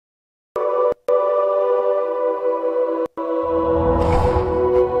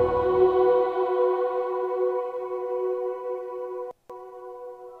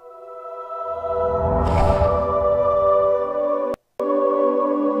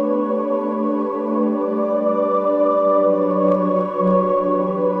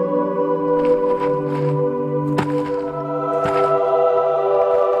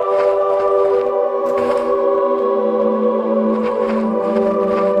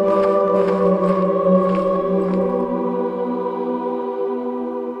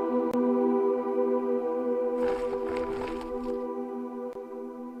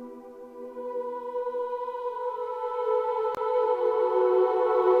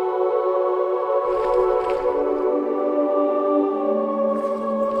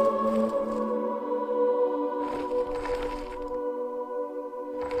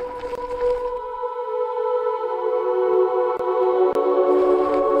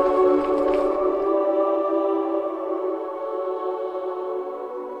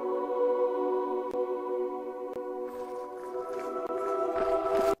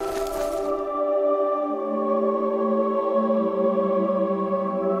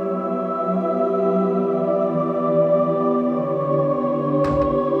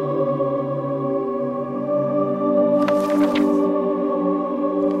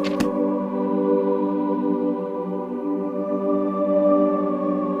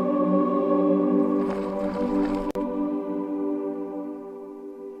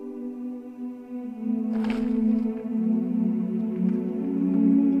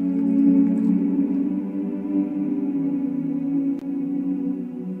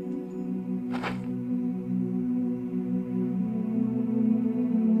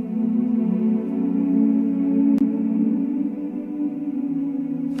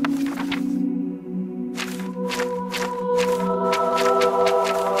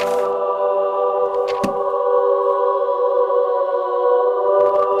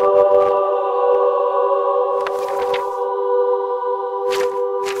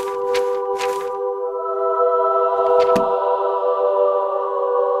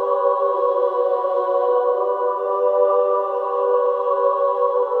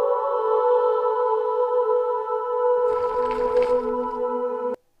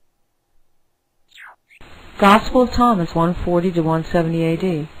Gospel of Thomas, 140 to 170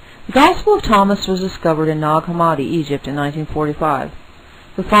 A.D. The Gospel of Thomas was discovered in Nag Hammadi, Egypt, in 1945.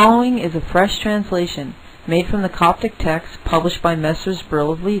 The following is a fresh translation made from the Coptic text published by Messrs.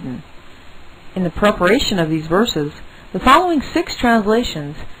 Brill of Leiden. In the preparation of these verses, the following 6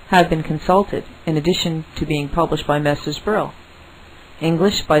 translations have been consulted, in addition to being published by Messrs. Brill.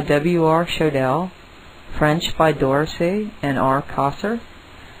 English by W.R. Chodel, French by Dorsey and R. Kasser,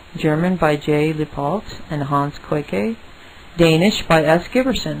 German by J. Lippalt and Hans Koike, Danish by S.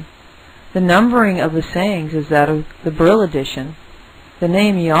 Giberson. The numbering of the sayings is that of the Brill edition. The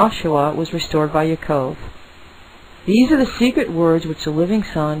name Yahshua was restored by Yaakov. These are the secret words which the living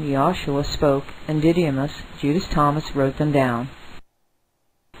Son, Yahshua, spoke, and Didymus, Judas Thomas, wrote them down.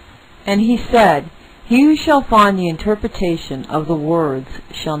 And he said, He who shall find the interpretation of the words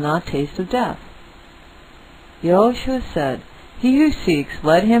shall not taste of death. Yahushua said, He who seeks,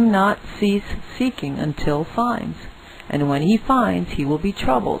 let him not cease seeking until finds. And when he finds, he will be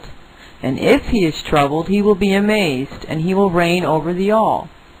troubled. And if he is troubled, he will be amazed, and he will reign over the all.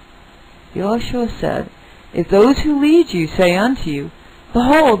 Yahushua said, If those who lead you say unto you,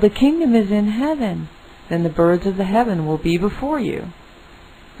 Behold, the kingdom is in heaven, then the birds of the heaven will be before you.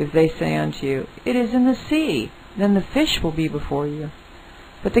 If they say unto you, It is in the sea, then the fish will be before you.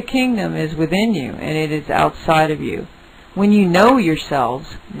 But the kingdom is within you, and it is outside of you. When you know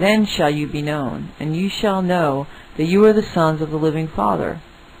yourselves, then shall you be known, and you shall know that you are the sons of the living Father.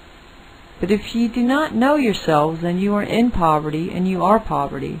 But if ye do not know yourselves, then you are in poverty, and you are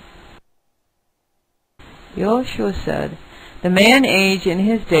poverty. Yahushua said, The man aged in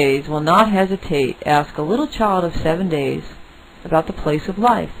his days will not hesitate. Ask a little child of 7 days about the place of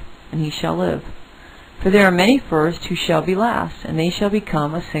life, and he shall live. For there are many first who shall be last, and they shall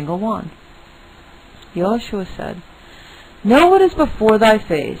become a single one. Yahushua said, Know what is before thy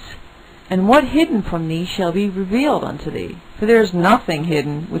face, and what hidden from thee shall be revealed unto thee. For there is nothing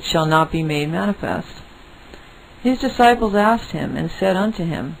hidden which shall not be made manifest. His disciples asked him, and said unto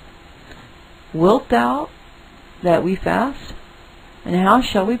him, Wilt thou that we fast? And how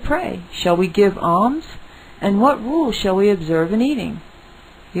shall we pray? Shall we give alms? And what rules shall we observe in eating?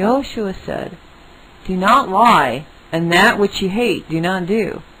 Yahushua said, Do not lie, and that which ye hate do not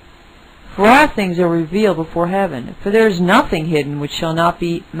do. For all things are revealed before heaven. For there is nothing hidden which shall not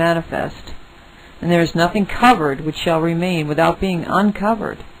be manifest, and there is nothing covered which shall remain without being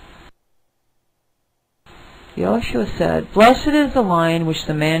uncovered. Yahushua said, Blessed is the lion which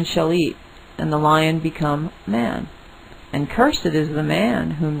the man shall eat, and the lion become man. And cursed is the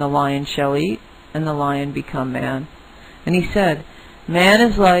man whom the lion shall eat, and the lion become man. And he said, Man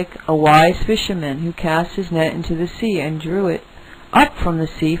is like a wise fisherman who cast his net into the sea, and drew it up from the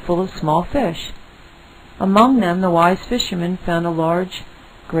sea full of small fish. Among them the wise fisherman found a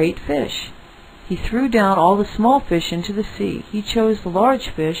great fish. He threw down all the small fish into the sea. He chose the large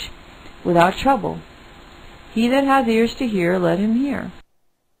fish without trouble. He that hath ears to hear, let him hear.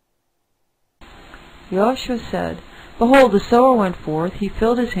 Yahushua said, Behold, the sower went forth, he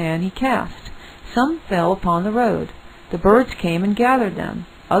filled his hand, he cast. Some fell upon the road. The birds came and gathered them.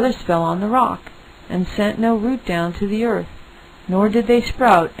 Others fell on the rock, and sent no root down to the earth, nor did they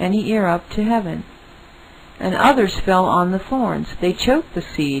sprout any ear up to heaven. And others fell on the thorns. They choked the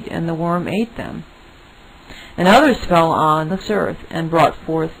seed, and the worm ate them. And others fell on this earth, and brought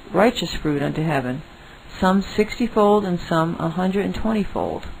forth righteous fruit unto heaven, some 60-fold, and some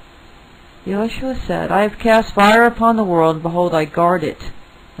 120-fold. Yahushua said, I have cast fire upon the world, and behold, I guard it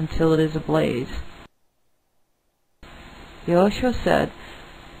until it is ablaze. Yahushua said,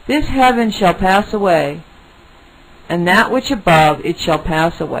 This heaven shall pass away, and that which above it shall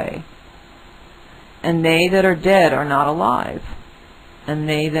pass away. And they that are dead are not alive, and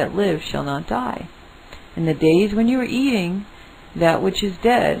they that live shall not die. In the days when you are eating that which is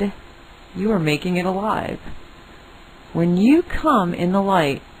dead, you are making it alive. When you come in the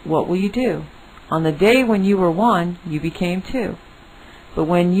light, what will you do? On the day when you were one, you became two. But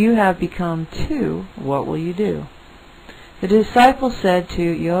when you have become two, what will you do? The disciples said to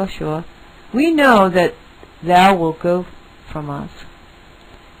Yahushua, We know that thou wilt go from us.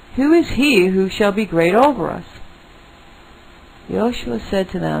 Who is he who shall be great over us? Yahushua said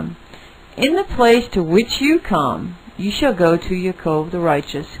to them, In the place to which you come, you shall go to Yaakov the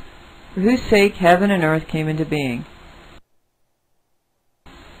righteous, for whose sake heaven and earth came into being.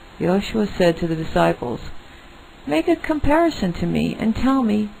 Yahushua said to the disciples, Make a comparison to me, and tell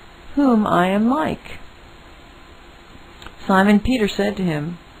me whom I am like. Simon Peter said to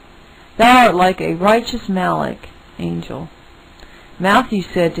him, Thou art like a righteous Malach, angel. Matthew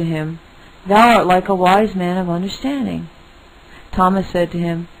said to him, Thou art like a wise man of understanding. Thomas said to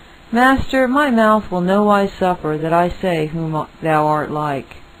him, Master, my mouth will no wise suffer that I say whom thou art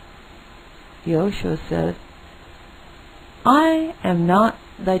like. Joshua said, I am not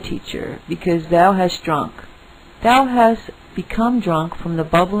thy teacher, because thou hast drunk. Thou hast become drunk from the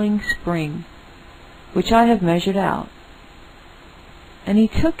bubbling spring, which I have measured out. And he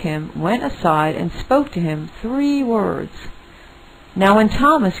took him, went aside, and spoke to him 3 words. Now when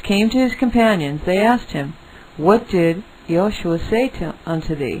Thomas came to his companions, they asked him, What did Joshua say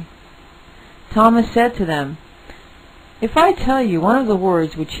unto thee? Thomas said to them, If I tell you one of the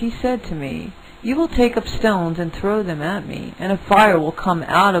words which he said to me, you will take up stones and throw them at me, and a fire will come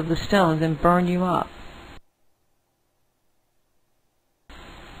out of the stones and burn you up.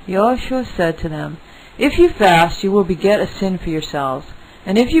 Joshua said to them, If you fast, you will beget a sin for yourselves,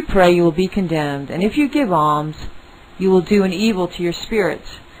 and if you pray, you will be condemned, and if you give alms, you will do an evil to your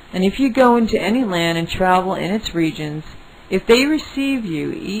spirits, and if you go into any land and travel in its regions, if they receive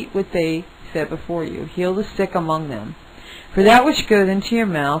you, eat what they set before you, heal the sick among them. For that which goes into your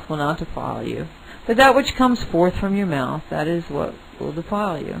mouth will not defile you, but that which comes forth from your mouth, that is what will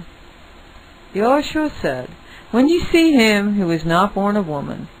defile you. Joshua said, When you see him who is not born of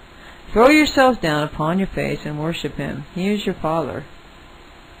woman, throw yourselves down upon your face and worship him. He is your father.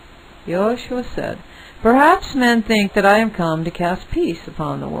 Joshua said, Perhaps men think that I am come to cast peace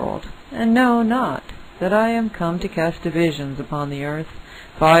upon the world, and know not that I am come to cast divisions upon the earth,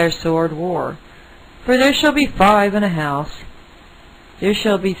 fire, sword, war. For there shall be 5 in a house, there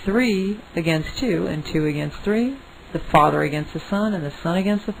shall be 3 against 2, and 2 against 3, the father against the son, and the son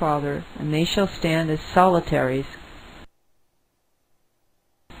against the father, and they shall stand as solitaries.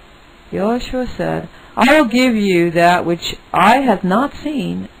 Joshua said, I will give you that which eye hath not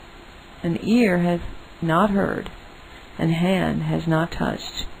seen, and ear hath not heard, and hand has not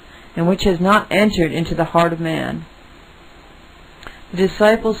touched, and which has not entered into the heart of man. The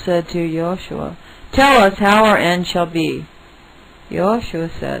disciples said to Joshua, Tell us how our end shall be. Joshua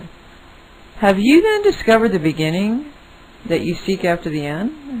said, Have you then discovered the beginning, that you seek after the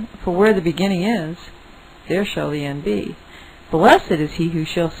end? For where the beginning is, there shall the end be. Blessed is he who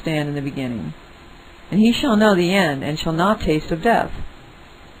shall stand in the beginning, and he shall know the end, and shall not taste of death.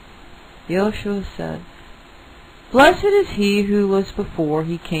 Joshua said, Blessed is he who was before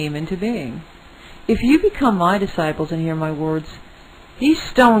he came into being. If you become my disciples and hear my words, these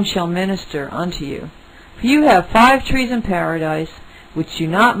stones shall minister unto you. For you have 5 trees in paradise, which do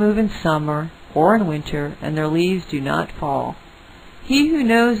not move in summer or in winter, and their leaves do not fall. He who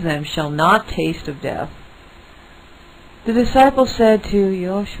knows them shall not taste of death. The disciples said to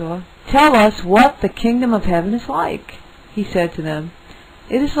Joshua, Tell us what the kingdom of heaven is like. He said to them,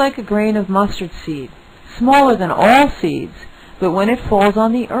 It is like a grain of mustard seed, smaller than all seeds, but when it falls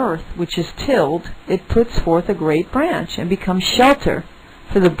on the earth, which is tilled, it puts forth a great branch, and becomes shelter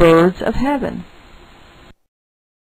for the birds of heaven.